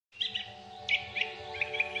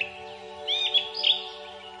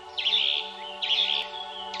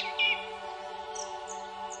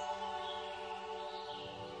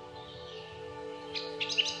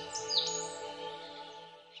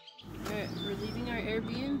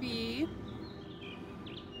Airbnb.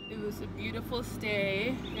 It was a beautiful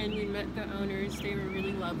stay, and we met the owners. They were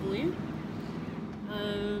really lovely.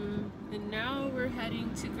 And now we're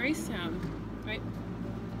heading to Gracetown, right?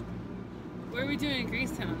 What are we doing in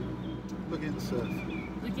Gracetown? Looking at the surf.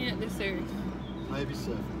 Looking at the surf. Maybe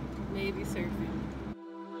surfing. Maybe surfing.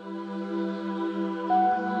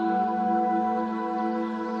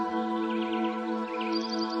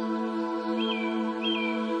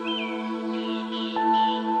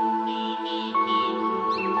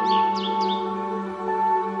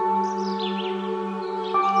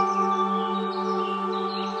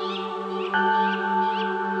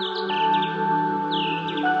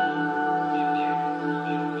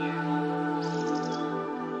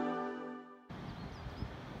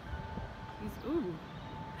 Ooh,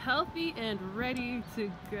 healthy and ready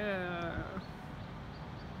to go.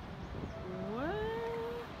 What?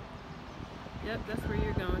 Yep, that's where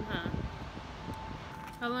you're going, huh?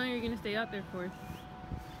 How long are you gonna stay out there for?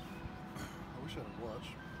 I wish I had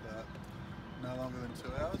watched, but no longer than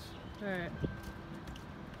 2 hours. Alright.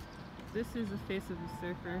 This is the face of a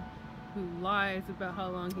surfer who lies about how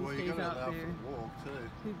long he stays out there. For the walk too.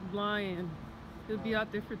 He's lying. He'll be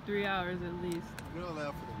out there for 3 hours at least. You gotta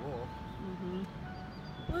allow for the walk.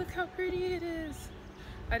 Look how pretty it is.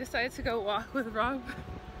 I decided to go walk with Rob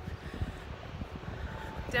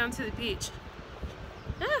down to the beach.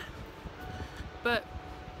 Ah! But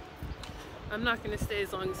I'm not gonna stay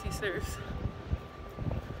as long as he surfs.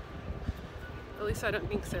 At least I don't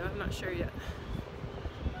think so. I'm not sure yet.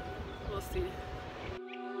 We'll see.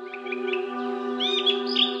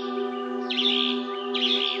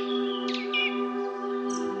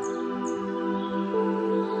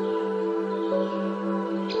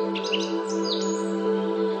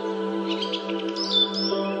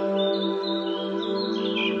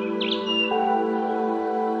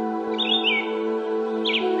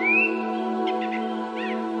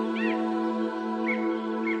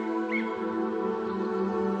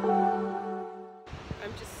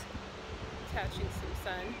 Catching some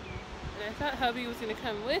sun, and I thought hubby was going to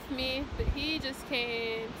come with me, but he just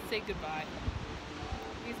came to say goodbye.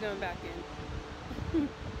 He's going back in.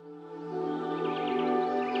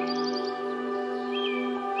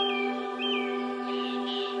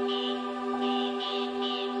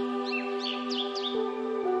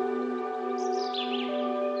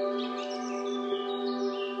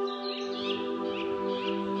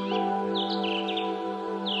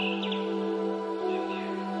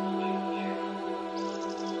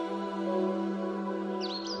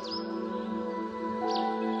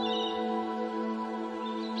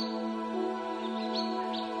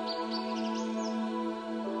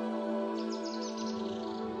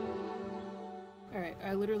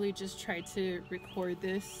 I literally just tried to record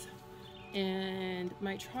this and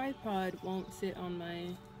my tripod won't sit on my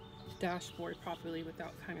dashboard properly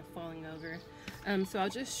without kind of falling over. So I'll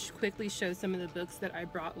just quickly show some of the books that I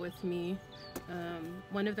brought with me.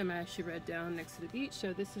 One of them I actually read down next to the beach.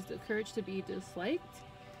 So this is The Courage to Be Disliked.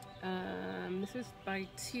 This is by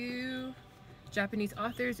 2 Japanese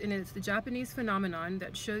authors, and it's the Japanese phenomenon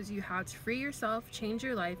that shows you how to free yourself, change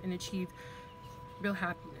your life, and achieve real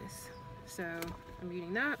happiness. So I'm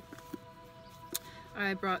reading that.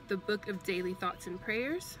 I brought the Book of Daily Thoughts and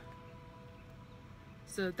Prayers.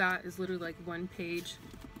 So that is literally like 1-page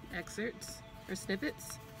excerpts or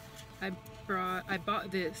snippets. I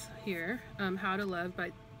bought this here, How to Love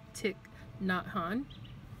by Thich Nhat Hanh.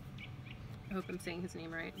 I hope I'm saying his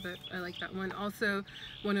name right, but I like that one. Also,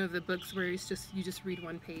 one of the books where it's just you just read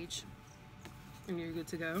 1 page and you're good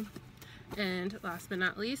to go. And last but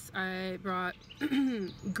not least, I brought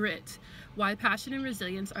Grit, Why Passion and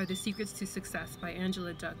Resilience Are the Secrets to Success by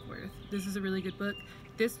Angela Duckworth. This is a really good book.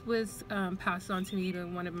 This was passed on to me by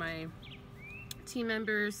one of my team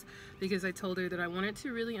members because I told her that I wanted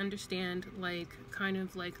to really understand like kind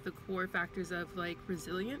of like the core factors of like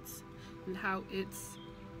resilience and how it's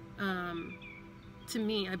to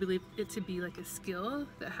me, I believe it to be like a skill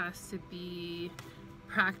that has to be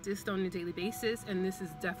practiced on a daily basis, and this is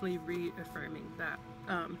definitely reaffirming that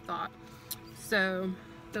thought. So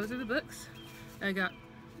those are the books. I got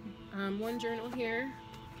one journal here,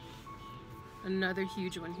 another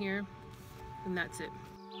huge one here, and that's it.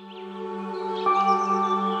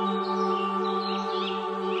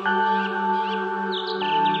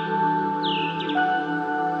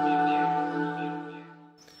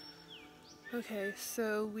 Okay,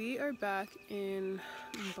 so we are back in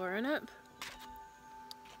Boranup.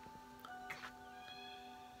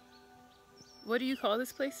 What do you call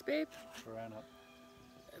this place, babe? Boranup.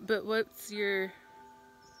 But what's your...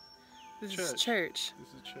 This is church.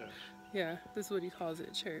 This is church. Yeah, this is what he calls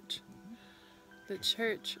it, church. the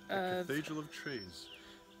church The of... Cathedral of Trees.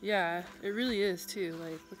 Yeah, it really is too.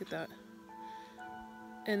 Like, look at that.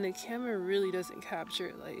 And the camera really doesn't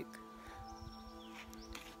capture, like,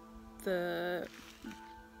 the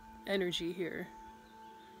energy here.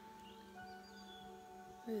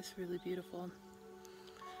 It's really beautiful.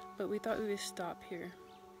 But we thought we would stop here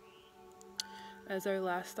as our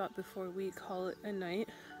last stop before we call it a night.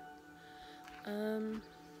 And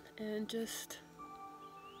just,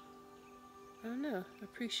 I don't know,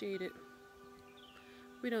 appreciate it.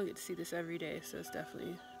 We don't get to see this every day, so it's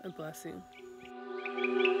definitely a blessing.